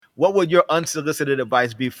what would your unsolicited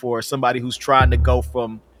advice be for somebody who's trying to go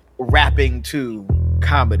from rapping to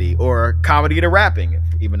comedy or comedy to rapping,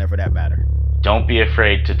 even for that matter? Don't be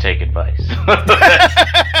afraid to take advice.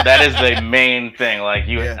 that is the main thing.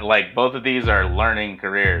 Like both of these are learning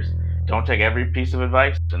careers. Don't take every piece of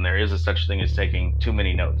advice, and there is a such thing as taking too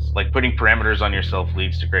many notes. Like putting parameters on yourself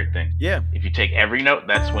leads to great things. Yeah. If you take every note,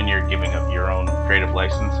 that's when you're giving up your own creative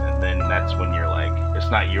license, and then that's when you're like,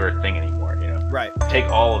 it's not your thing anymore, you know? Right. Take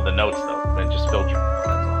all of the notes though, and just filter.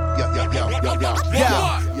 That's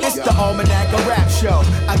all. It's the Almanac of Rap Show.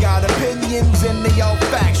 I got opinions and they all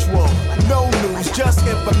factual. No news, just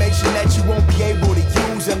information that you won't be able to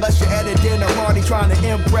use unless you're at a dinner party trying to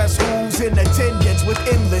impress who's in attendance with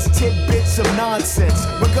endless tidbits of nonsense.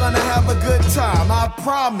 We're gonna have a good time, I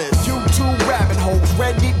promise. YouTube rabbit holes,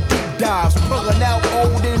 Reddit deep dives, pulling out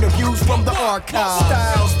old interviews from the archives.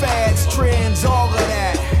 Styles, fads, trends, all of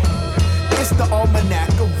that. It's the Almanac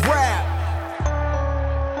of Rap.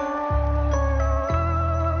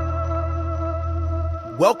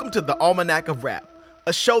 Welcome to the Almanac of Rap,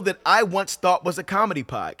 a show that I once thought was a comedy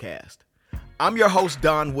podcast. I'm your host,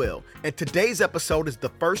 Don Will, and today's episode is the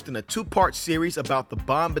first in a two-part series about the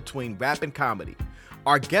bond between rap and comedy.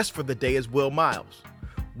 Our guest for the day is Will Miles.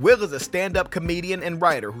 Will is a stand-up comedian and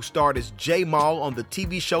writer who starred as J. Mal on the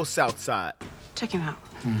TV show Southside. Check him out.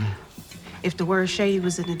 If the word shady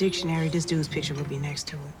was in the dictionary, this dude's picture would be next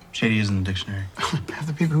to it. Shady is in the dictionary. Half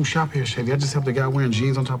the people who shop here are shady. I just helped the guy wearing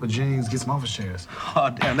jeans on top of jeans get some office chairs. Oh,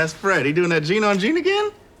 damn, that's Fred. He doing that Gene on Gene again?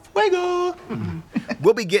 Fuego!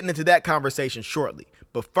 We'll be getting into that conversation shortly,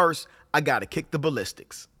 but first, I gotta kick the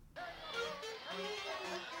ballistics.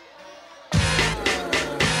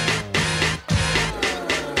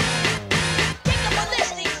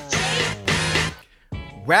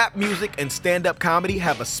 Rap music and stand-up comedy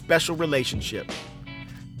have a special relationship.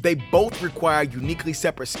 They both require uniquely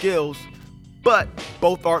separate skills, but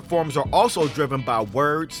both art forms are also driven by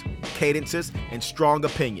words, cadences, and strong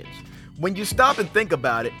opinions. When you stop and think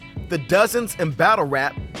about it, the dozens and battle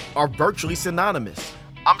rap are virtually synonymous.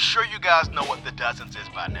 I'm sure you guys know what the dozens is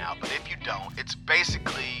by now, but if you don't, it's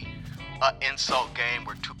basically an insult game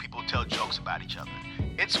where two people tell jokes about each other.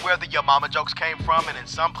 It's where the Your Mama jokes came from, and in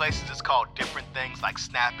some places it's called different things like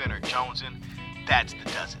snapping or jonesing. That's the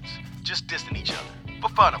dozens, just dissing each other. For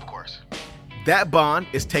fun, of course. That bond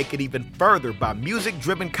is taken even further by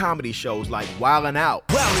music-driven comedy shows like Wildin' Out.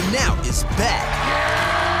 Wildin' Out is back.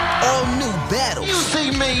 All new battles. You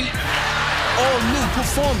see me? All new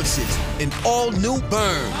performances and all new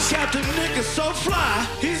burns. Captain Nick is so fly,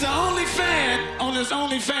 he's the only fan on his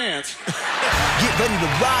OnlyFans. Get ready to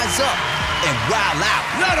rise up and wild out.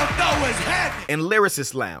 Let him know it's happening. And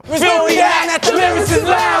Lyricist Lounge. We down at the Lyricist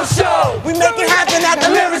Lounge Show. We make it happen at the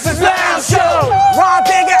Lyricist Lounge Show. Raw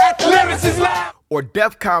Digger at the Lyricist Lounge. Or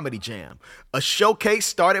Def Comedy Jam, a showcase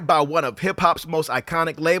started by one of hip-hop's most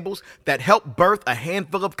iconic labels that helped birth a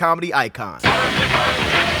handful of comedy icons.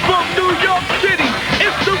 From New York City,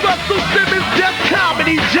 it's the Russell Simmons Def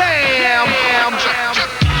Comedy Jam.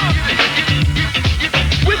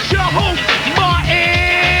 With your host,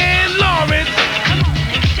 Martin Lawrence.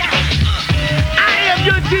 I am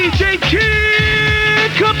your DJ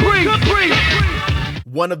Kid Capri.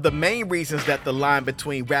 One of the main reasons that the line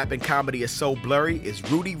between rap and comedy is so blurry is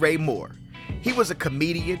Rudy Ray Moore. He was a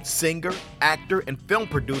comedian, singer, actor, and film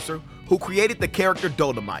producer who created the character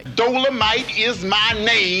Dolomite. Dolomite is my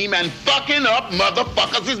name, and fucking up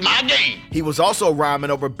motherfuckers is my game. He was also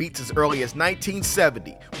rhyming over beats as early as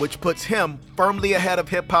 1970, which puts him firmly ahead of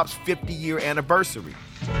hip-hop's 50-year anniversary.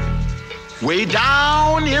 Way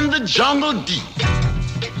down in the jungle deep,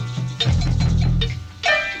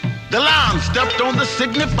 the lion stepped on the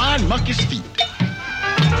signified monkey's feet.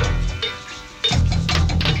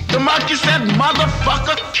 The monkey said,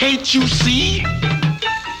 motherfucker, can't you see?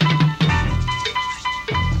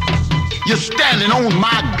 You're standing on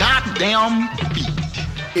my goddamn feet.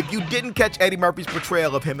 If you didn't catch Eddie Murphy's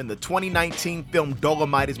portrayal of him in the 2019 film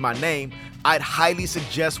Dolomite Is My Name, I'd highly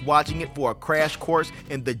suggest watching it for a crash course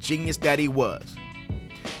in the genius that he was.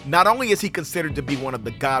 Not only is he considered to be one of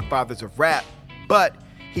the godfathers of rap, but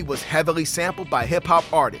he was heavily sampled by hip-hop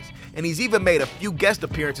artists, and he's even made a few guest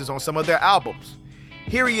appearances on some of their albums.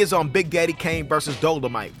 Here he is on Big Daddy Kane vs.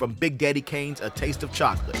 Dolomite from Big Daddy Kane's A Taste of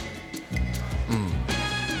Chocolate.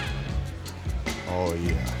 Oh,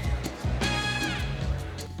 yeah.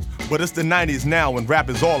 But it's the 90s now when rap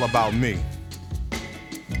is all about me.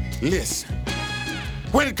 Listen,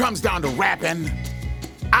 when it comes down to rapping,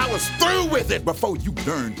 I was through with it before you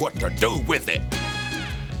learned what to do with it.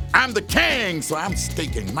 I'm the king, so I'm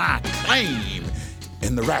staking my claim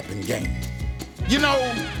in the rapping game. You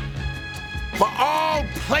know, For all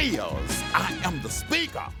players, I am the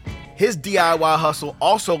speaker. His DIY hustle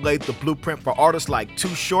also laid the blueprint for artists like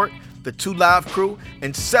Too Short, the 2 Live Crew,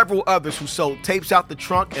 and several others who sold tapes out the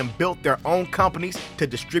trunk and built their own companies to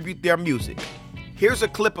distribute their music. Here's a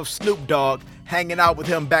clip of Snoop Dogg hanging out with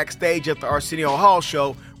him backstage at the Arsenio Hall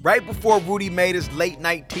show right before Rudy made his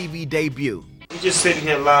late-night TV debut. We just sitting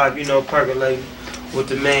here live, you know, percolating with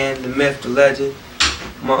the man, the myth, the legend,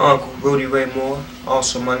 my uncle, Rudy Ray Moore,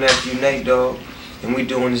 also my nephew, Nate Dogg, and we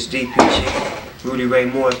doing this DPG, Rudy Ray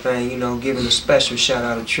Moore thing, you know, giving a special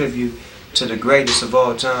shout-out, a tribute to the greatest of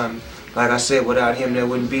all time. Like I said, without him, there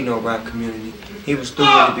wouldn't be no rap community. He was through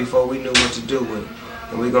with it before we knew what to do with it.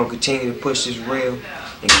 And we're going to continue to push this real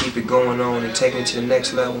and keep it going on and taking it to the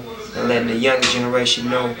next level and letting the younger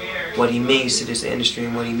generation know what he means to this industry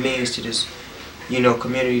and what he means to this, you know,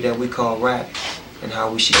 community that we call rap, and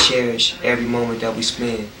how we should cherish every moment that we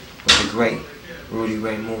spend with the great Rudy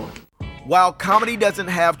Ray Moore. While comedy doesn't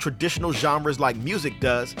have traditional genres like music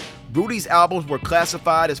does, Rudy's albums were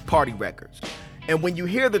classified as party records. And when you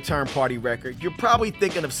hear the term party record, you're probably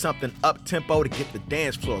thinking of something up-tempo to get the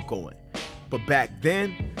dance floor going. But back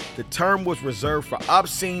then, the term was reserved for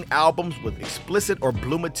obscene albums with explicit or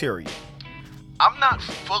blue material. I'm not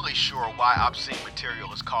fully sure why obscene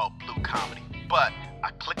material is called blue comedy, but I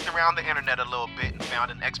clicked around the internet a little bit and found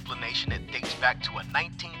an explanation that dates back to a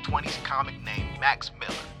 1920s comic named Max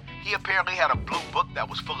Miller. He apparently had a blue book that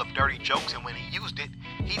was full of dirty jokes, and when he used it,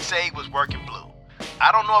 he'd say he was working blue.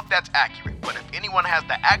 I don't know if that's accurate, but if anyone has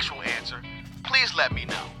the actual answer, please let me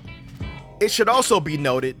know. It should also be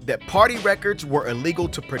noted that party records were illegal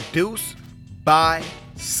to produce, buy,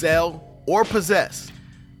 sell, or possess.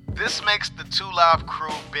 This makes the 2 Live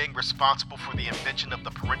Crew being responsible for the invention of the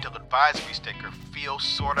parental advisory sticker feel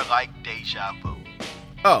sorta like deja vu.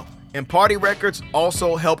 Oh, and party records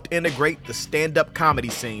also helped integrate the stand-up comedy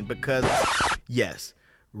scene because, yes,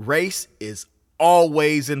 race is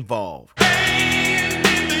always involved.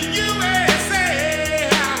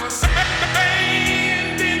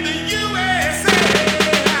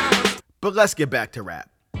 But let's get back to rap.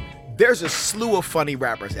 There's a slew of funny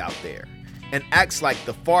rappers out there, and acts like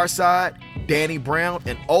The Pharcyde, Danny Brown,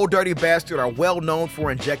 and Old Dirty Bastard are well known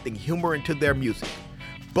for injecting humor into their music.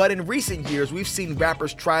 But in recent years, we've seen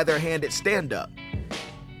rappers try their hand at stand-up.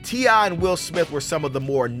 T.I. and Will Smith were some of the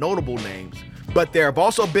more notable names, but there have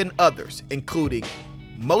also been others, including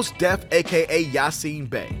Mos Def, aka Yasin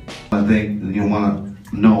Bey. I think you want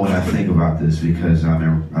to know what I think about this because I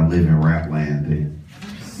live in rap land. They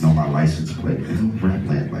know my license plate. Rap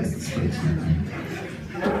land license plates.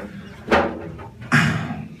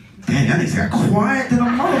 Damn, y'all niggas got quiet than a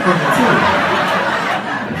motherfucker too.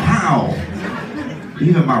 Wow.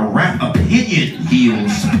 Even my rap opinion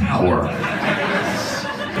yields power.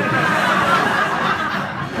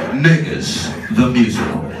 Niggas, the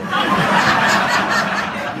musical.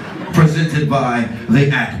 Presented by the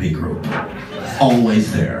Acme Group.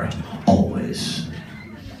 Always there, always.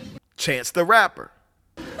 Chance the Rapper.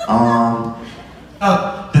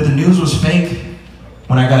 That the news was fake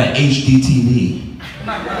when I got an HD TV.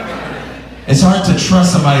 It's hard to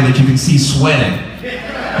trust somebody that you can see sweating. You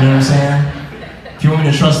know what I'm saying? If you want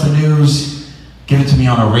me to trust the news, give it to me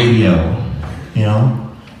on a radio, you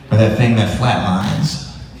know? Or that thing that flatlines.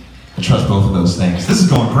 I trust both of those things. This is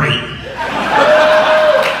going great.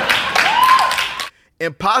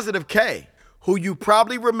 And Positive K, who you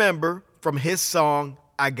probably remember from his song,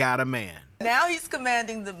 I Got a Man. Now he's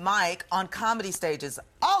commanding the mic on comedy stages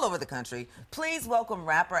all over the country. Please welcome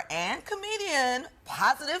rapper and comedian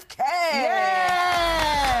Positive K.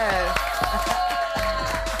 Yes!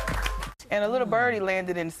 And a little birdie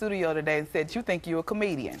landed in the studio today and said, "You think you're a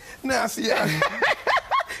comedian?" Now, see,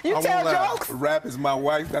 You I tell won't lie. jokes? Rap is my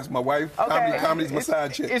wife. That's my wife. Okay. Comedy's my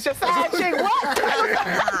side chick. It's your side chick. What?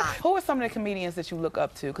 Who are some of the comedians that you look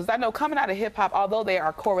up to? Because I know coming out of hip hop, although they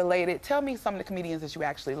are correlated, tell me some of the comedians that you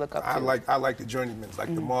actually look up to. I like the journeymen,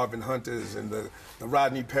 like the Marvin Hunters and the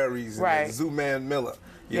Rodney Perrys and the Zoo Man Miller.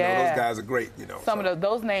 You know, those guys are great, you know. Some of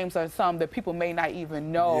those names are some that people may not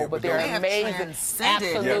even know, but they're amazing.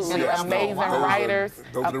 Absolutely amazing writers.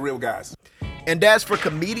 Those are the real guys. And as for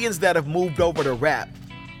comedians that have moved over to rap,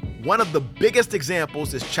 one of the biggest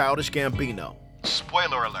examples is Childish Gambino.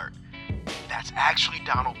 Spoiler alert, that's actually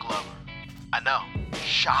Donald Glover. I know,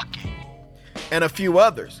 shocking. And a few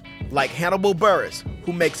others, like Hannibal Buress,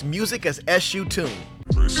 who makes music as SU Tune.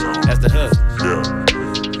 That's the hook.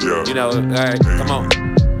 Yeah. You know, all right, come on.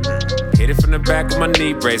 Hit it from the back of my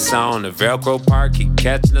knee brace on. The Velcro part, keep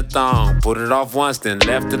catching the thong. Put it off once, then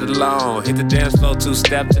left it alone. Hit the dance floor,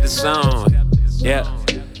 2-step to the song. Yeah,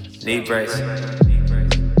 knee brace.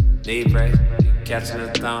 Knee brace. catching a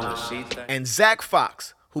thumb when she think. And Zach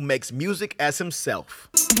Fox, who makes music as himself.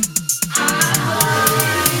 She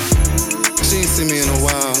ain't seen me in a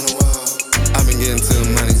while. I've been getting to the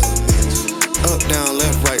money. Up, down,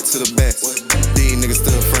 left, right, to the back. These niggas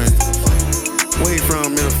still friends. Where you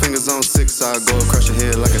from? Middle fingers on 6, I go across your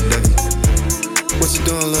head like a ducky. What you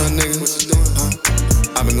doing, little nigga?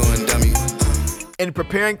 I've been going dummy. In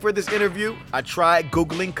preparing for this interview, I tried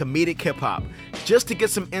Googling comedic hip-hop just to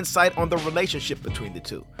get some insight on the relationship between the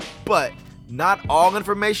two. But not all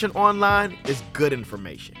information online is good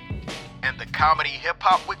information. And the comedy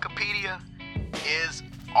hip-hop Wikipedia is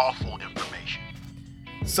awful information.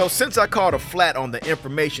 So since I called a flat on the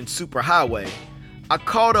information superhighway, I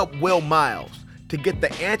called up Will Miles to get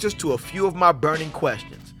the answers to a few of my burning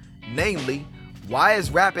questions. Namely, why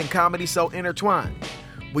is rap and comedy so intertwined?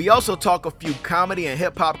 We also talk a few comedy and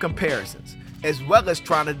hip-hop comparisons, as well as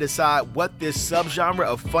trying to decide what this subgenre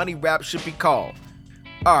of funny rap should be called.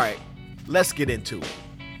 Alright, let's get into it.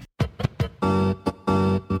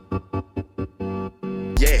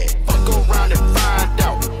 Yeah, fuck around and find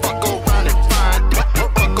out. Fuck around and find out.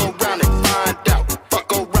 Fuck around and find out.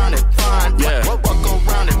 Fuck around and find out. Fuck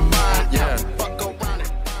around and find out. Fuck around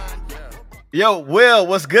and find out. Yo, Will,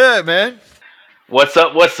 what's good, man? What's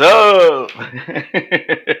up? What's up?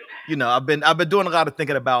 You know, I've been doing a lot of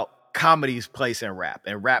thinking about comedy's place in rap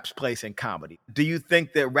and rap's place in comedy. Do you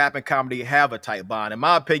think that rap and comedy have a tight bond? In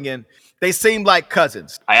my opinion, they seem like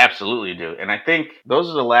cousins. I absolutely do. And I think those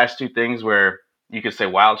are the last two things where you could say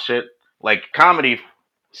wild shit. Like comedy,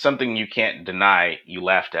 something you can't deny you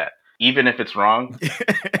laughed at, even if it's wrong.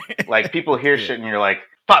 Like people hear shit and you're like,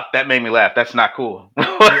 fuck, that made me laugh. That's not cool.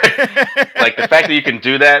 Like the fact that you can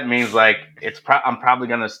do that means like I'm probably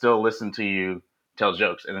gonna still listen to you tell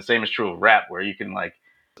jokes. And the same is true of rap, where you can like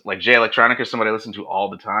Jay Electronica, somebody I listen to all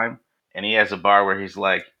the time, and he has a bar where he's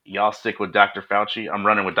like, "Y'all stick with Dr. Fauci. I'm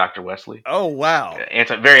running with Dr. Wesley." Oh wow,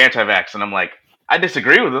 very anti-vax, and I'm like, I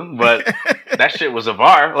disagree with him, but that shit was a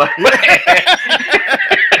bar.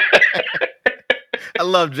 I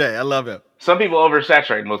love Jay. I love him. Some people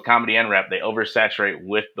oversaturate, both comedy and rap. They oversaturate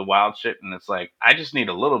with the wild shit, and it's like, I just need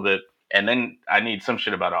a little bit, and then I need some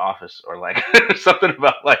shit about an office or like something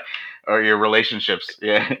about like, or your relationships.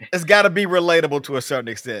 Yeah, it's got to be relatable to a certain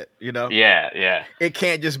extent, you know. Yeah. It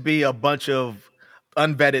can't just be a bunch of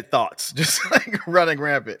unvetted thoughts, just like running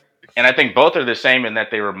rampant. And I think both are the same in that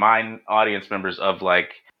they remind audience members of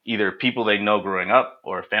like either people they know growing up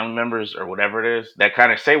or family members or whatever it is that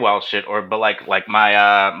kind of say wild shit. But like my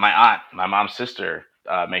aunt, my mom's sister,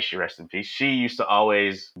 may she rest in peace. She used to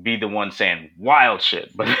always be the one saying wild shit,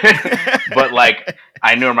 but like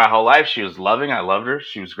I knew her my whole life. She was loving. I loved her.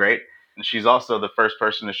 She was great, and she's also the first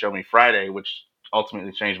person to show me Friday, which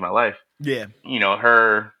ultimately changed my life. Yeah, you know,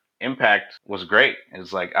 her impact was great.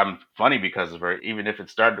 It's like I'm funny because of her, even if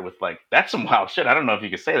it started with like, that's some wild shit. I don't know if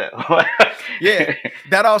you could say that. Yeah,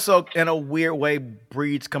 that also in a weird way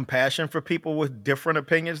breeds compassion for people with different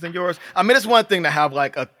opinions than yours. I mean, it's one thing to have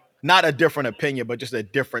like not a different opinion, but just a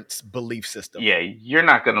different belief system. Yeah, you're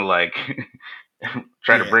not gonna like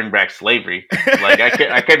try to bring back slavery. Like I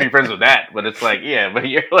can't be friends with that. But it's like, yeah, but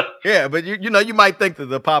you're like, yeah, but you know, you might think that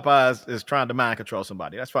the Popeyes is trying to mind control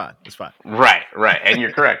somebody. That's fine. It's fine. Right, and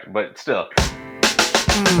you're correct, but still.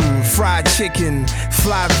 Fried chicken,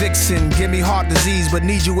 fly vixen, give me heart disease, but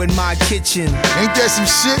need you in my kitchen. Ain't that some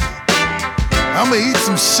shit? I'ma eat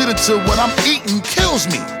some shit until what I'm eating kills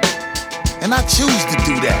me. And I choose to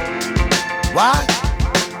do that. Why?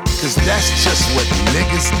 Cause that's just what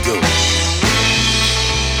niggas do.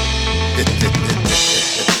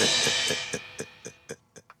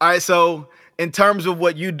 All right, so in terms of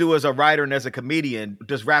what you do as a writer and as a comedian,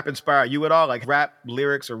 does rap inspire you at all? Like rap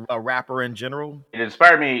lyrics or a rapper in general? It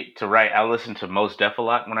inspired me to write. I listened to Mos Def a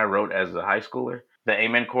lot when I wrote as a high schooler. The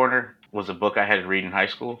Amen Corner was a book I had to read in high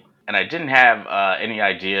school. And I didn't have any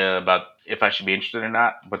idea about if I should be interested or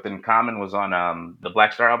not. But then Common was on the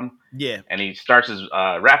Black Star album. Yeah. And he starts his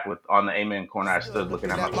rap with, on the Amen Corner, I stood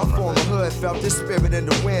looking at my phone. My former hood felt this spirit in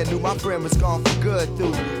the wind. Knew my friend was gone for good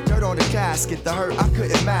through dirt on the casket. The hurt, I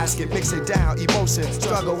couldn't mask it. Mix it down, emotion,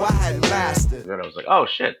 struggle I hadn't mastered. And I was like, oh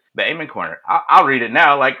shit, the Amen Corner. I'll read it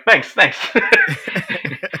now. Like, thanks.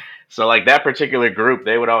 So like that particular group,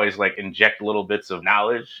 they would always like inject little bits of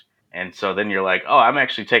knowledge. And so then you're like, oh, I'm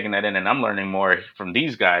actually taking that in and I'm learning more from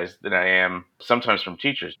these guys than I am sometimes from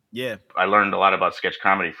teachers. Yeah. I learned a lot about sketch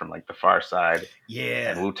comedy from like the Far Side.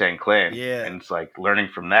 Yeah. And Wu-Tang Clan. Yeah. And it's like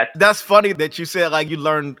learning from that. That's funny that you said like you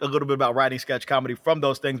learned a little bit about writing sketch comedy from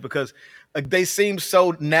those things because they seem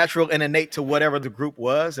so natural and innate to whatever the group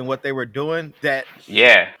was and what they were doing that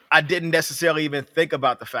yeah, I didn't necessarily even think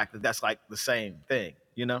about the fact that that's like the same thing,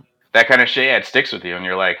 you know? That kind of shit, it sticks with you, and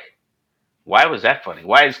you're like, why was that funny?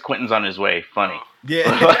 Why is Quentin's on his way funny? Yeah.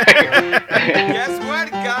 Guess what,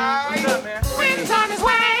 guys? Quentin's on his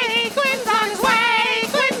way. Quentin's on his way.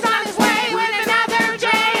 Quentin's on his way with another J,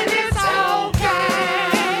 and it's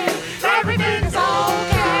okay. Everything is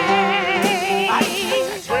okay.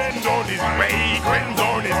 Quentin's on his way. Quentin's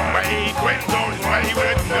on his way. Quentin's on his way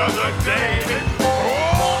with another day.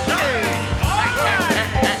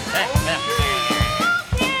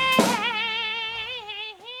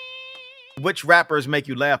 Which rappers make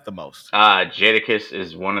you laugh the most? Jadakiss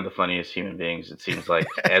is one of the funniest human beings, it seems like,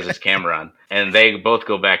 as is Cameron. And they both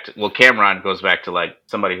go back to, well, Cameron goes back to like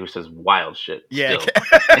somebody who says wild shit. Yeah.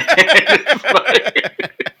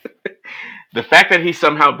 The fact that he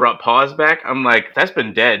somehow brought pause back, I'm like, that's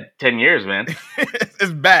been dead 10 years, man.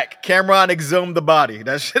 It's back. Cameron exhumed the body.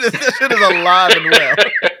 That shit is alive and well.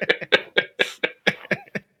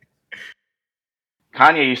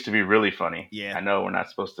 Kanye used to be really funny. Yeah. I know we're not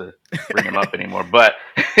supposed to bring him up anymore, but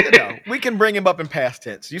we can bring him up in past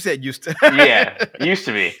tense. You said used to. Yeah, used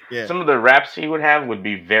to be. Yeah. Some of the raps he would have would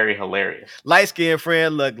be very hilarious. Light-skinned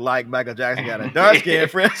friend looked like Michael Jackson got a dark-skinned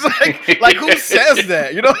friend. Like who says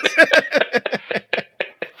that? You know what I'm saying?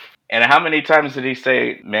 And how many times did he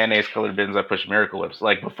say mayonnaise colored bins I push Miracle Whips?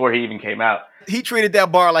 Like before he even came out. He treated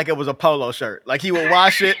that bar like it was a polo shirt. Like he would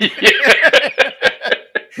wash it.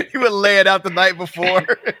 He would lay it out the night before.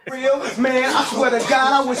 Real man, I swear to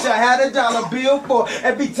God, I wish I had $1 bill for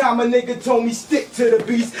every time a nigga told me stick to the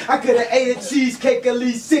beast. I could have ate a cheesecake at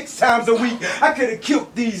least 6 times a week. I could have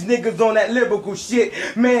killed these niggas on that lyrical shit.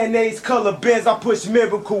 Mayonnaise color Benz, I push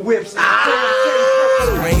Miracle Whips.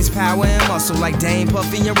 Brains, power, and muscle like Dame,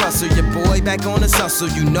 Puffy, and Russell. Your boy back on the hustle.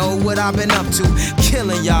 You know what I've been up to.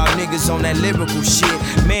 Killing y'all niggas on that lyrical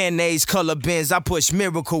shit. Mayonnaise color Benz, I push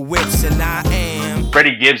Miracle Whips, and I am.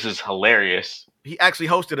 Freddie Gibbs is hilarious. He actually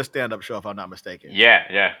hosted a stand-up show, if I'm not mistaken.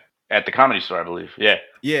 Yeah. At the Comedy Store, I believe. Yeah.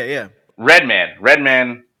 Yeah.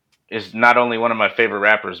 Redman is not only one of my favorite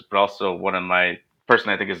rappers, but also one of my person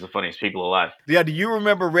I think is the funniest people alive. Yeah, do you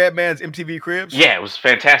remember Redman's MTV Cribs? Yeah, it was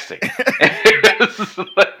fantastic.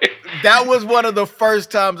 That was one of the first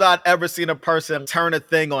times I'd ever seen a person turn a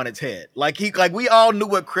thing on its head. Like we all knew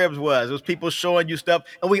what Cribs was. It was people showing you stuff,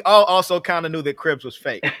 and we all also kind of knew that Cribs was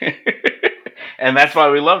fake. And that's why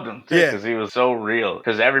we loved him, too, Yeah. because he was so real.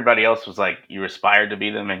 Because everybody else was like, you aspired to be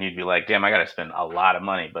them, and you'd be like, damn, I got to spend a lot of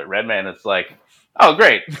money. But Redman, it's like, oh,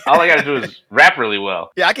 great. All I got to do is rap really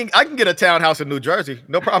well. Yeah, I can get a townhouse in New Jersey.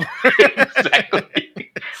 No problem.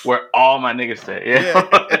 Exactly. Where all my niggas stay. Yeah.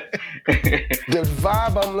 The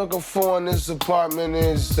vibe I'm looking for in this apartment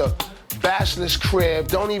is the bachelor's crib.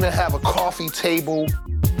 Don't even have a coffee table.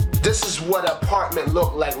 This is what an apartment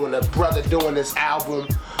looked like when a brother doing this album.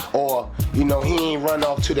 Or, he ain't run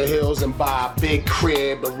off to the hills and buy a big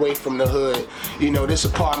crib away from the hood. This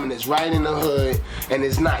apartment is right in the hood and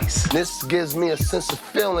it's nice. This gives me a sense of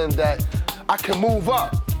feeling that I can move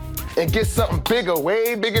up and get something bigger,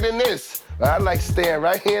 way bigger than this. I like staying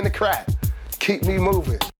right here in the crack. Keep me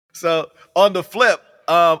moving. So, on the flip,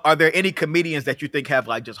 are there any comedians that you think have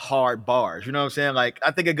like just hard bars? You know what I'm saying? Like,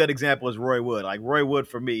 I think a good example is Roy Wood. Like Roy Wood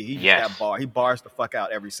for me, he got bar. He bars the fuck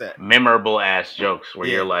out every set. Memorable ass jokes where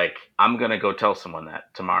you're like, I'm gonna go tell someone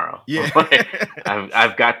that tomorrow. Yeah.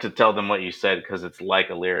 I've got to tell them what you said because it's like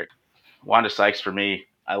a lyric. Wanda Sykes for me,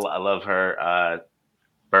 I love her.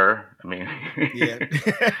 Burr, yeah.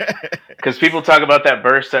 Because people talk about that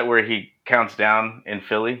Burr set where he counts down in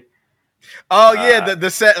Philly. Oh yeah,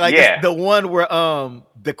 the set it's the one where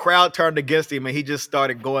the crowd turned against him and he just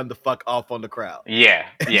started going the fuck off on the crowd. Yeah.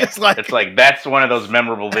 It's like that's one of those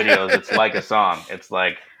memorable videos. It's like a song. It's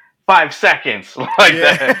like 5 seconds like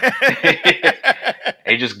that.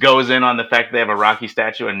 He just goes in on the fact they have a Rocky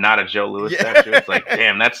statue and not a Joe Louis statue. It's like,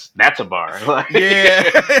 damn, that's a bar. Like,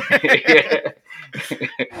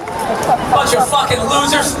 Bunch of fucking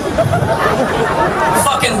losers.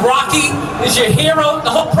 Fucking Rocky is your hero.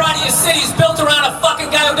 The whole pride of your city is built around a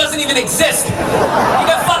fucking guy who doesn't even exist. You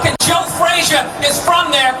got fucking Joe Frazier is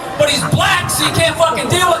from there, but he's black, so you can't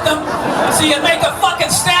fucking deal with him. So you make a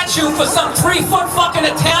fucking statue for some 3-foot fucking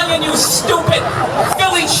Italian, you stupid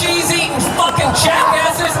Philly cheese eating fucking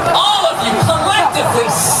jackasses. All of you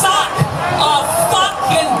collectively suck a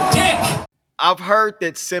fucking dick. I've heard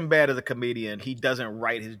that Sinbad is a comedian. He doesn't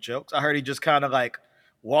write his jokes. I heard he just kind of like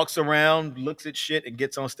walks around, looks at shit, and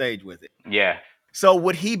gets on stage with it. Yeah. So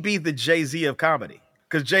would he be the Jay-Z of comedy?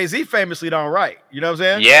 Because Jay-Z famously don't write. You know what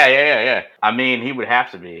I'm saying? Yeah. I mean, he would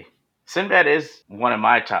have to be. Sinbad is one of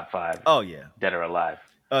my top 5. Oh, yeah. Dead or alive.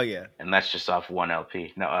 Oh, yeah. And that's just off one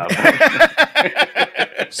LP. No.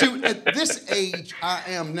 See, at this age I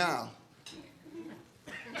am now,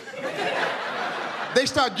 They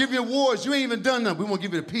start giving you awards. You ain't even done nothing. We won't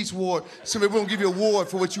give you the Peace Award. Somebody won't give you an award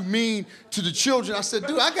for what you mean to the children. I said,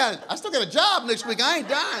 dude, I still got a job next week. I ain't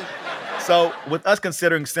dying. So, with us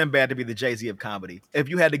considering Sinbad to be the Jay-Z of comedy, if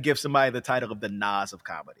you had to give somebody the title of the Nas of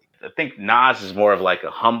comedy. I think Nas is more of like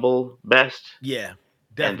a humble best. Yeah.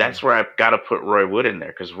 Definitely. And that's where I've got to put Roy Wood in there,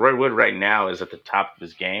 because Roy Wood right now is at the top of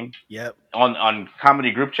his game. Yep. On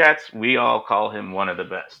comedy group chats, we all call him one of the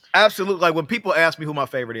best. Absolutely. Like when people ask me who my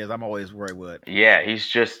favorite is, I'm always Roy Wood. Yeah, he's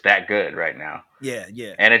just that good right now. Yeah,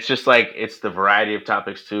 yeah. And it's just like, it's the variety of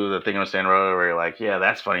topics too. The thing I'm saying earlier, where you're like, yeah,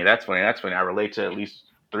 that's funny, that's funny, that's funny. I relate to at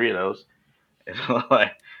least 3 of those. It's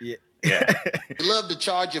like, yeah. They love to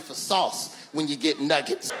charge you for sauce when you get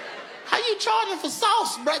nuggets. How you charging for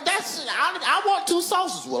sauce, bro? I want 2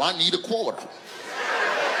 sauces. Well, I need a quarter.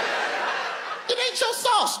 It ain't your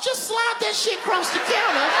sauce. Just slide that shit across the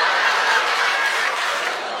counter.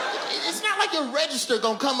 It's not like your register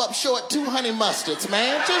gonna come up short 2 honey mustards,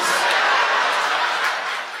 man.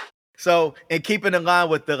 So, in keeping in line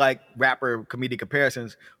with the like rapper comedic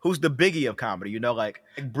comparisons, who's the Biggie of comedy? You know, like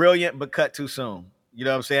brilliant but cut too soon. You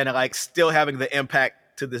know what I'm saying? And like still having the impact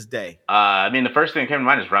to this day. I mean, the first thing that came to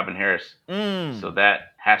mind is Robin Harris. Mm. So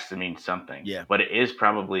that has to mean something. Yeah. But it is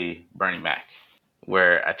probably Bernie Mac,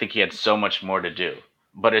 where I think he had so much more to do.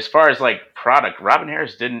 But as far as like product, Robin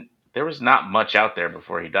Harris there was not much out there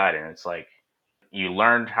before he died. And it's like, you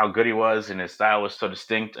learned how good he was and his style was so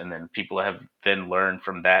distinct. And then people have then learned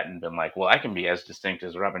from that and been like, well, I can be as distinct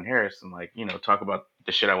as Robin Harris and like, talk about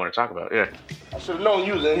the shit I want to talk about. Yeah. I should have known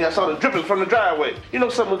you was in here. I saw the dripping from the driveway. You know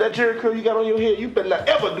something with that Jerry curl you got on your head? You better not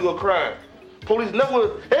ever do a crime. Police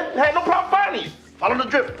never had no problem finding you. Follow the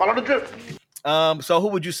drip. Follow the drip. So who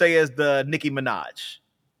would you say is the Nicki Minaj?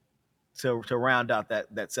 To round out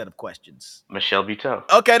that set of questions. Michelle Buteau.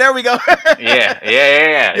 Okay, there we go.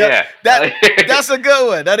 Yeah. That's a good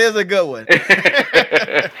one. That is a good one.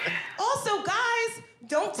 Also, guys,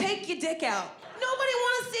 don't take your dick out. Nobody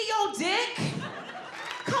want to see your dick.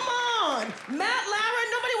 Come on. Matt Lara,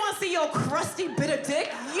 nobody want to see your crusty bit of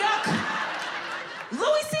dick. Yuck.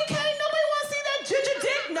 Louis C.K., nobody want to see that ginger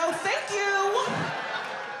dick. No, thank you.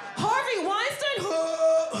 Harvey Weinstein,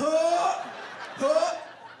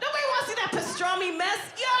 nobody want to see that pastrami mess.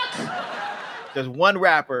 Yuck. There's one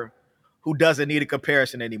rapper who doesn't need a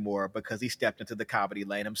comparison anymore because he stepped into the comedy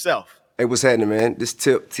lane himself. Hey, what's happening, man? This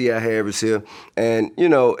Tip T.I. Harris here. And,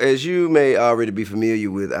 as you may already be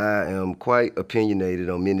familiar with, I am quite opinionated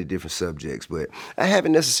on many different subjects, but I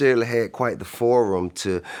haven't necessarily had quite the forum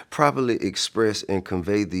to properly express and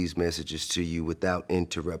convey these messages to you without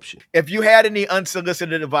interruption. If you had any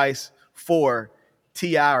unsolicited advice for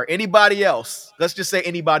T.I. or anybody else, let's just say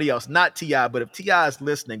anybody else, not T.I., but if T.I. is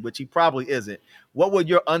listening, which he probably isn't, what would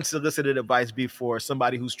your unsolicited advice be for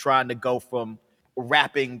somebody who's trying to go from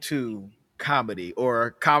rapping to comedy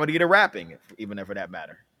or comedy to rapping, even for that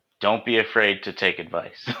matter? Don't be afraid to take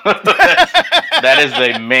advice. That is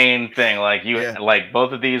the main thing. Like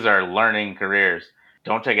both of these are learning careers.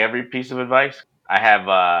 Don't take every piece of advice. I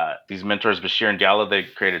have these mentors, Bashir and Diallo. They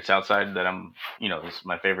created Southside that this is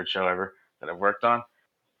my favorite show ever that I've worked on.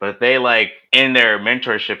 But they in their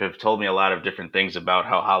mentorship have told me a lot of different things about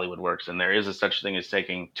how Hollywood works. And there is a such thing as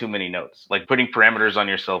taking too many notes. Like putting parameters on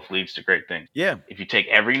yourself leads to great things. Yeah. If you take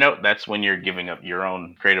every note, that's when you're giving up your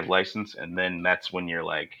own creative license. And then that's when you're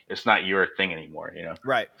it's not your thing anymore,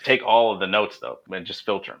 Right. Take all of the notes though, and just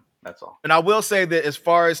filter them. That's all. And I will say that as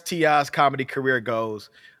far as T.I.'s comedy career goes,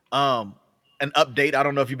 an update. I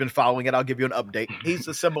don't know if you've been following it. I'll give you an update. He's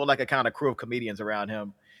assembled a kind of crew of comedians around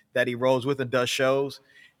him that he rolls with and does shows.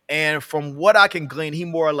 And from what I can glean, he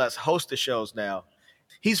more or less hosts the shows now.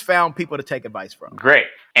 He's found people to take advice from. Great.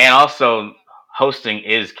 And also, hosting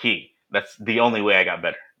is key. That's the only way I got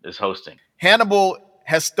better, is hosting. Hannibal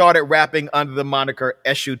has started rapping under the moniker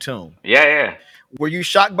Eshu Tune. Yeah. Were you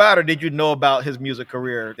shocked by it, or did you know about his music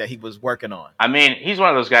career that he was working on? I mean, he's one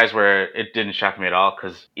of those guys where it didn't shock me at all,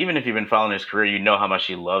 because even if you've been following his career, you know how much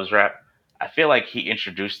he loves rap. I feel like he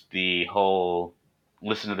introduced the whole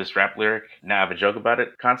listen to this rap lyric, now I have a joke about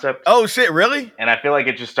it concept. Oh shit, really? And I feel like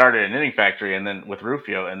it just started at Knitting Factory and then with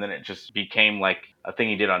Rufio, and then it just became a thing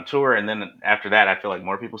he did on tour. And then after that, I feel like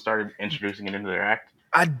more people started introducing it into their act.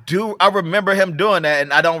 I remember him doing that,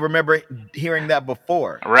 and I don't remember hearing that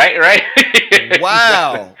before. Right.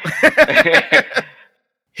 Wow.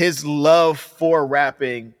 His love for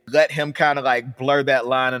rapping let him kind of blur that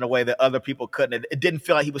line in a way that other people couldn't. It didn't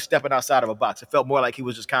feel like he was stepping outside of a box. It felt more like he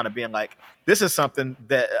was just kind of being this is something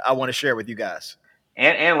that I want to share with you guys.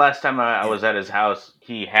 And last time I was at his house,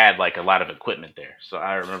 he had like a lot of equipment there. So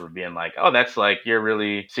I remember being like, oh, that's like, you're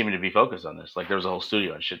really seeming to be focused on this. Like there was a whole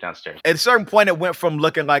studio and shit downstairs. At a certain point, it went from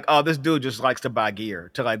looking like, oh, this dude just likes to buy gear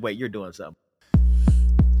to like, wait, you're doing something.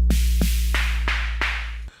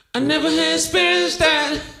 I never had experience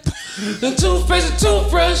that. The toothpaste and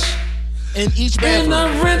toothbrush in each bathroom.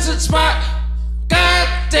 In a rented spot.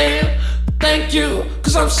 God damn, thank you,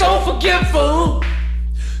 cause I'm so forgetful.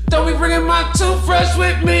 Don't be bringing my toothbrush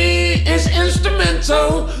with me. It's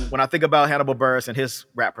instrumental. When I think about Hannibal Buress and his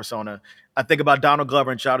rap persona, I think about Donald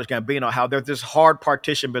Glover and Childish Gambino, how there's this hard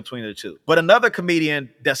partition between the two. But another comedian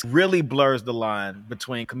that's really blurs the line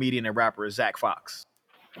between comedian and rapper is Zach Fox.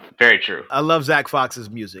 Very true. I love Zach Fox's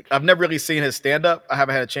music. I've never really seen his stand-up. I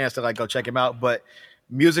haven't had a chance to like go check him out, but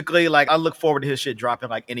musically, like I look forward to his shit dropping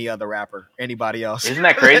like any other rapper, anybody else. Isn't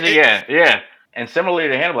that crazy? Yeah. And similarly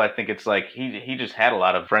to Hannibal, I think it's like he just had a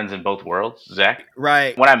lot of friends in both worlds, Zach.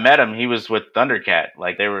 Right. When I met him, he was with Thundercat.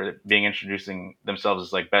 Like they were introducing themselves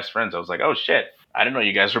as like best friends. I was like, oh shit, I didn't know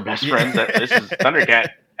you guys were best friends. This is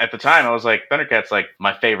Thundercat. At the time, I was like, Thundercat's like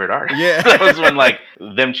my favorite artist. Yeah. That was when like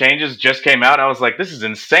Them Changes just came out. I was like, this is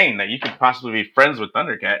insane that you could possibly be friends with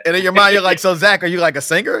Thundercat. And in your mind, you're like, so Zach, are you like a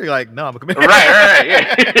singer? You're like, no, I'm a comedian. Right,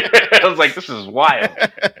 yeah. I was like, this is wild.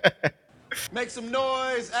 Make some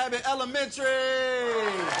noise, Abbott Elementary.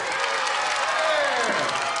 Yeah.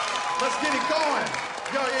 Let's get it going.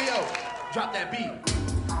 Yo. Drop that beat.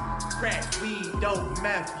 Crack, weed, dope,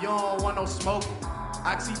 meth. You don't want no smoke.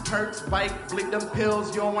 Oxy, perks, bike, bleep them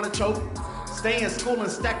pills. You don't want to choke. Stay in school and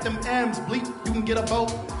stack them M's. Bleep, you can get a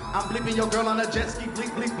boat. I'm bleeping your girl on a jet ski. Bleep,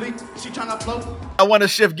 bleep, bleep. She tryna float. I want to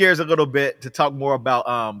shift gears a little bit to talk more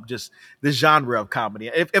about just the genre of comedy.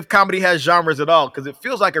 If comedy has genres at all, because it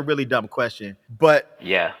feels like a really dumb question. But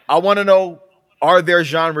yeah, I want to know, are there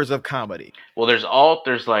genres of comedy? Well,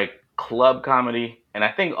 there's like club comedy, and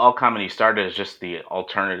I think all comedy started as just the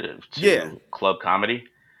alternative to club comedy.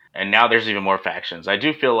 And now there's even more factions. I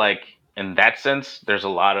do feel like in that sense, there's a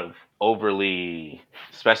lot of overly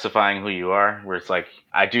specifying who you are, where it's like,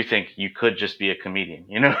 I do think you could just be a comedian,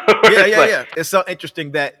 you know? Yeah. It's so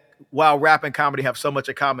interesting that while rap and comedy have so much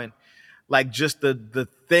in common, like just the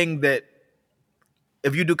thing that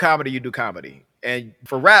if you do comedy, you do comedy. And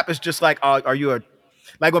for rap, it's just like, are you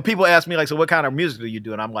like when people ask me like, so what kind of music do you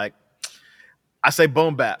do? And I'm like, I say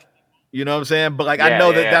boom bap. You know what I'm saying? But like, I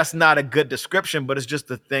know that that's not a good description, but it's just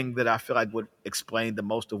the thing that I feel like would explain the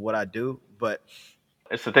most of what I do. But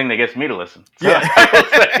it's the thing that gets me to listen. So I will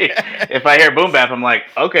say, if I hear boom bap, I'm like,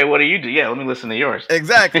 okay, what do you do? Yeah, let me listen to yours.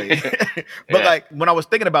 Exactly. But like when I was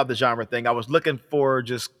thinking about the genre thing, I was looking for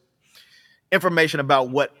just information about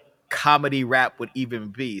what comedy rap would even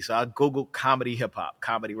be. So I Googled comedy hip hop,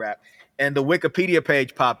 comedy rap, and the Wikipedia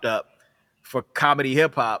page popped up for comedy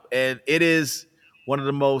hip hop, and it is one of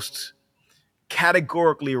the most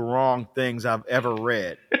categorically wrong things I've ever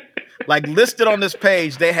read. Like listed on this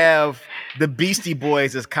page, they have the Beastie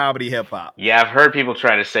Boys as comedy hip hop. Yeah, I've heard people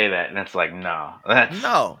try to say that, and it's like, no.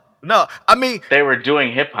 No. I mean, they were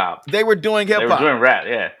doing hip hop. They were doing hip hop. They were doing rap,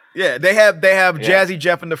 yeah. Yeah, they have Jazzy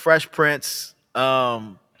Jeff and the Fresh Prince.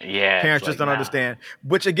 Parents just don't understand.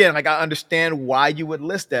 Which again, like I understand why you would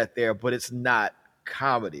list that there, but it's not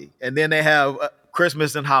comedy. And then they have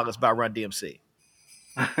Christmas in Hollis by Run DMC.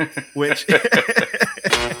 Which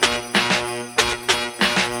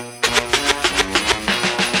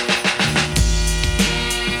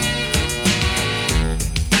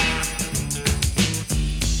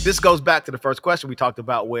this goes back to the first question we talked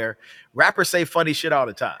about, where rappers say funny shit all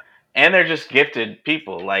the time. And they're just gifted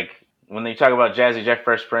people. Like when they talk about Jazzy Jeff,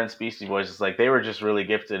 Fresh Prince, Beastie Boys, it's like they were just really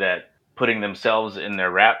gifted at putting themselves in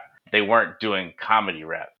their rap. They weren't doing comedy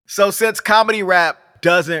rap. So since comedy rap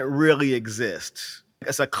doesn't really exist,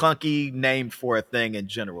 it's a clunky name for a thing in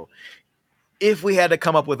general. If we had to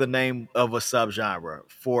come up with a name of a subgenre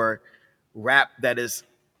for rap that is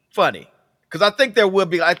funny, because I think there would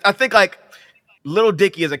be, I think like Lil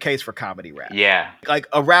Dicky is a case for comedy rap. Yeah. Like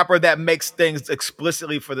a rapper that makes things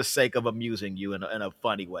explicitly for the sake of amusing you in a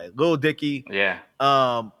funny way. Lil Dicky. Yeah.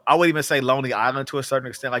 I would even say Lonely Island to a certain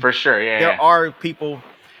extent. Like for sure, yeah. There are people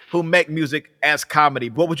who make music as comedy.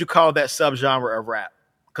 What would you call that subgenre of rap?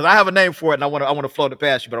 Because I have a name for it, and I want to float it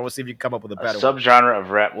past you, but I want to see if you can come up with a better one. Subgenre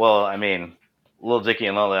of rap. Well, I mean, Lil Dicky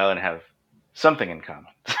and Lonely Island have something in common.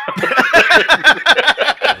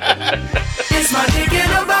 It's my dick in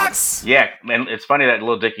a box. Yeah, and it's funny that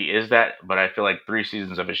Lil Dicky is that, but I feel like 3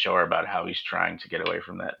 seasons of his show are about how he's trying to get away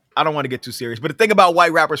from that. I don't want to get too serious, but the thing about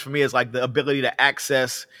white rappers for me is like the ability to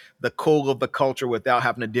access the cool of the culture without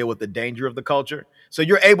having to deal with the danger of the culture. So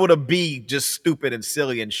you're able to be just stupid and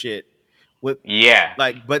silly and shit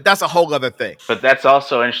But that's a whole other thing. But that's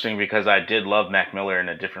also interesting because I did love Mac Miller in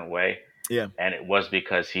a different way. Yeah. And it was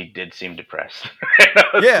because he did seem depressed.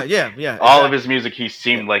 Yeah. All of his music, he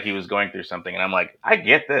seemed like he was going through something. And I'm like, I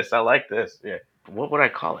get this. I like this. Yeah. What would I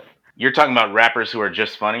call it? You're talking about rappers who are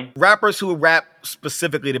just funny? Rappers who rap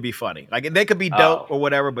specifically to be funny. Like, they could be dope or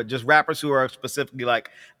whatever, but just rappers who are specifically like,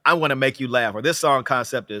 I want to make you laugh. Or this song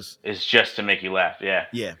concept is... It's just to make you laugh, yeah.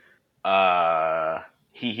 Yeah.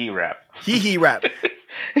 He rap. He rap.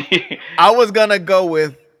 I was going to go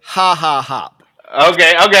with Ha Ha Hop.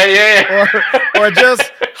 Okay, yeah. Or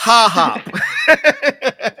just Ha Hop.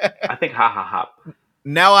 I think Ha Ha Hop.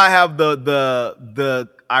 Now I have the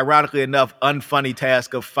ironically enough unfunny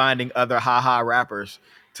task of finding other Ha Ha rappers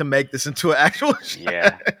to make this into an actual show.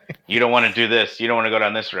 Yeah. You don't want to do this. You don't want to go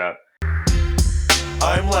down this route.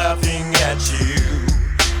 I'm laughing at you.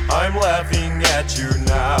 I'm laughing at you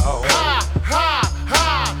now. Ha ha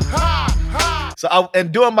ha ha. So,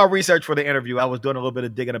 in doing my research for the interview, I was doing a little bit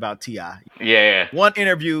of digging about T.I. Yeah. One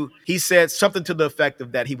interview, he said something to the effect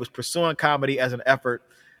of that he was pursuing comedy as an effort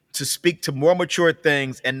to speak to more mature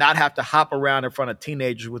things and not have to hop around in front of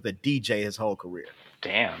teenagers with a DJ his whole career.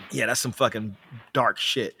 Damn. Yeah, that's some fucking dark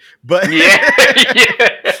shit. But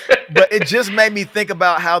but it just made me think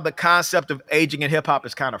about how the concept of aging in hip hop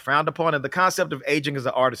is kind of frowned upon, and the concept of aging as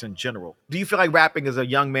an artist in general. Do you feel like rapping is a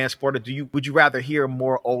young man's sport, or would you rather hear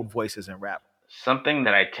more old voices in rap? Something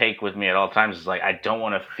that I take with me at all times is like, I don't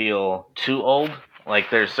want to feel too old. Like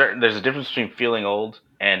there's a difference between feeling old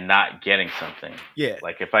and not getting something. Yeah.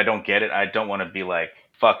 Like if I don't get it, I don't want to be like,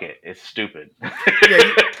 fuck it, it's stupid.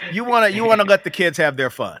 You want to let the kids have their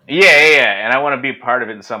fun. Yeah, and I want to be part of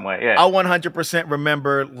it in some way. Yeah. I 100%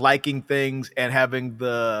 remember liking things and having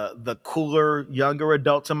the cooler younger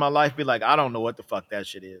adults in my life be like, I don't know what the fuck that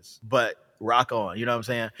shit is, but rock on. You know what I'm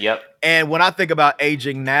saying? Yep. And when I think about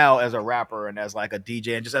aging now as a rapper and as like a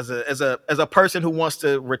DJ and just as a person who wants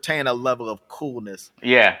to retain a level of coolness,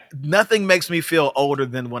 nothing makes me feel older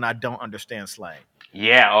than when I don't understand slang.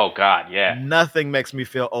 Yeah. Oh God. Yeah. Nothing makes me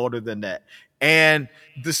feel older than that. And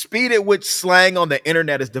the speed at which slang on the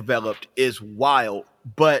internet is developed is wild.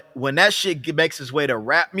 But when that shit makes its way to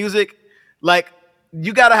rap music, like,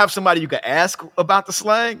 you got to have somebody you can ask about the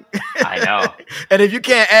slang. I know. And if you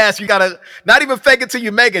can't ask, you got to not even fake it till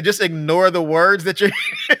you make it. Just ignore the words that you're...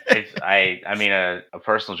 I mean, a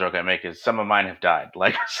personal joke I make is some of mine have died.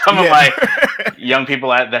 Like some of my young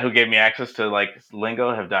people who gave me access to like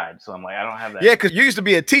lingo have died. So I'm like, I don't have that. Yeah, because you used to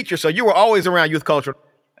be a teacher, so you were always around youth culture.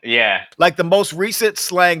 Yeah. Like the most recent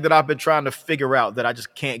slang that I've been trying to figure out that I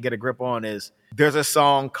just can't get a grip on is there's a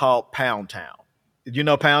song called Pound Town. Did you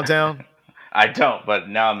know Pound Town? I don't, but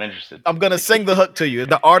now I'm interested. I'm going to sing the hook to you.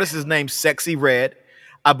 The artist is named Sexy Red.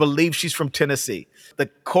 I believe she's from Tennessee. The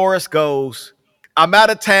chorus goes, I'm out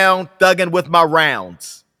of town thugging with my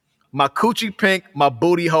rounds. My coochie pink, my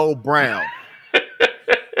booty hole brown.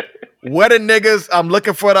 Where the niggas? I'm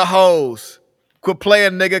looking for the hoes. Quit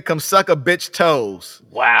playing, nigga. Come suck a bitch toes.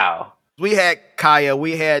 Wow. We had Kaya.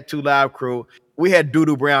 We had Two Live Crew. We had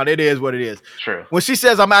Doodoo Brown. It is what it is. True. When she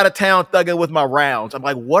says I'm out of town thugging with my rounds, I'm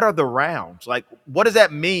like, what are the rounds? Like, what does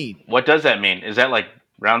that mean? What does that mean? Is that like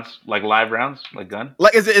rounds, like live rounds, like gun?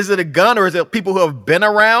 Like, is it a gun or is it people who have been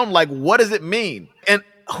around? Like, what does it mean? And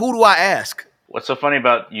who do I ask? What's so funny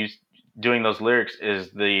about you doing those lyrics is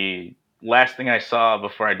the last thing I saw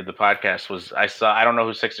before I did the podcast was I don't know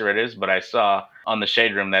who Sexy Red is, but I saw on the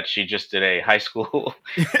Shade Room that she just did a high school.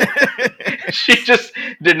 She just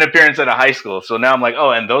did an appearance at a high school. So now I'm like,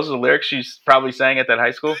 oh, and those are the lyrics she's probably sang at that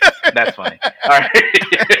high school? That's funny. All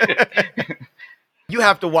right. You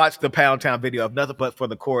have to watch the Pound Town video, if nothing but for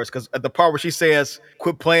the chorus, because at the part where she says,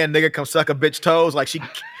 quit playing, nigga, come suck a bitch toes, like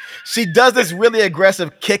she does this really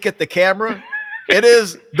aggressive kick at the camera. It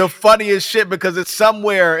is the funniest shit because it's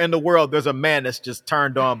somewhere in the world there's a man that's just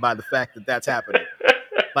turned on by the fact that that's happening.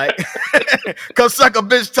 Like, come suck a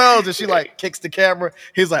bitch toes, and she like kicks the camera.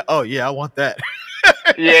 He's like, oh yeah, I want that.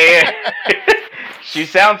 Yeah. She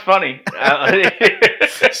sounds funny.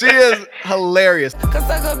 She is hilarious. Come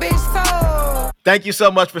suck a bitch toes. Thank you so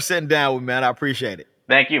much for sitting down with me, man. I appreciate it.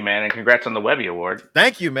 Thank you, man, and congrats on the Webby Award.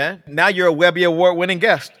 Thank you, man. Now you're a Webby Award winning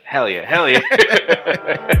guest. Hell yeah, hell yeah.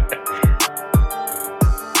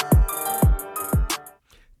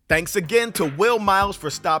 Thanks again to Will Miles for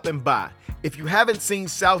stopping by. If you haven't seen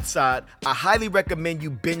Southside, I highly recommend you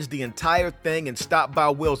binge the entire thing and stop by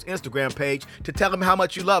Will's Instagram page to tell him how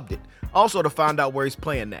much you loved it. Also to find out where he's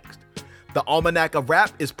playing next. The Almanac of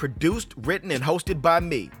Rap is produced, written, and hosted by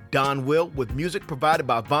me, Don Will, with music provided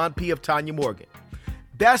by Von P of Tanya Morgan.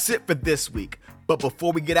 That's it for this week. But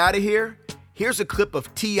before we get out of here, Here's a clip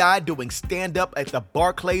of T.I. doing stand-up at the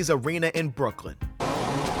Barclays Arena in Brooklyn.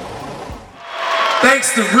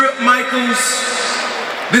 Thanks to Rip Michaels,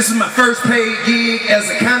 this is my first paid gig as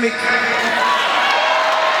a comic.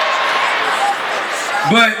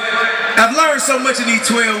 But I've learned so much in these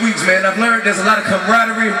 12 weeks, man. I've learned there's a lot of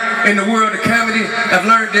camaraderie in the world of comedy. I've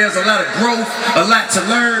learned there's a lot of growth, a lot to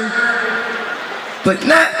learn, but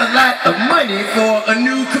not a lot of money for a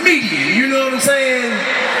new comedian, you know what I'm saying?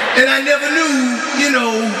 And I never knew,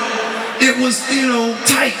 it was,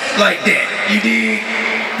 tight like that, you dig?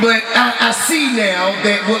 But I see now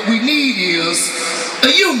that what we need is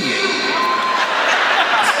a union.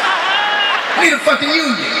 We need a fucking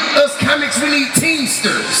union. Us comics, we need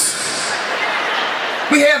teamsters.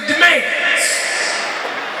 We have demands.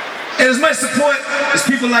 And as much support as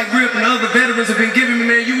people like Rip and other veterans have been giving me,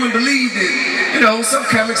 man, you wouldn't believe it. Some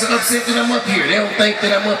comics are upset that I'm up here. They don't think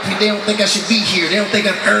that I'm up here. They don't think I should be here. They don't think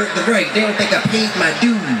I've earned the right. They don't think I paid my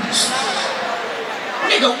dues.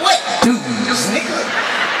 Nigga, what dues, nigga?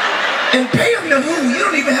 And pay them to who? You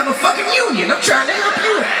don't even have a fucking union. I'm trying to help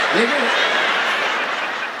you out, nigga.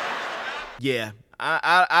 Yeah,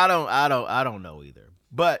 I don't know either.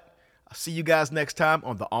 But I'll see you guys next time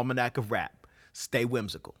on the Almanac of Rap. Stay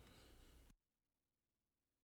whimsical.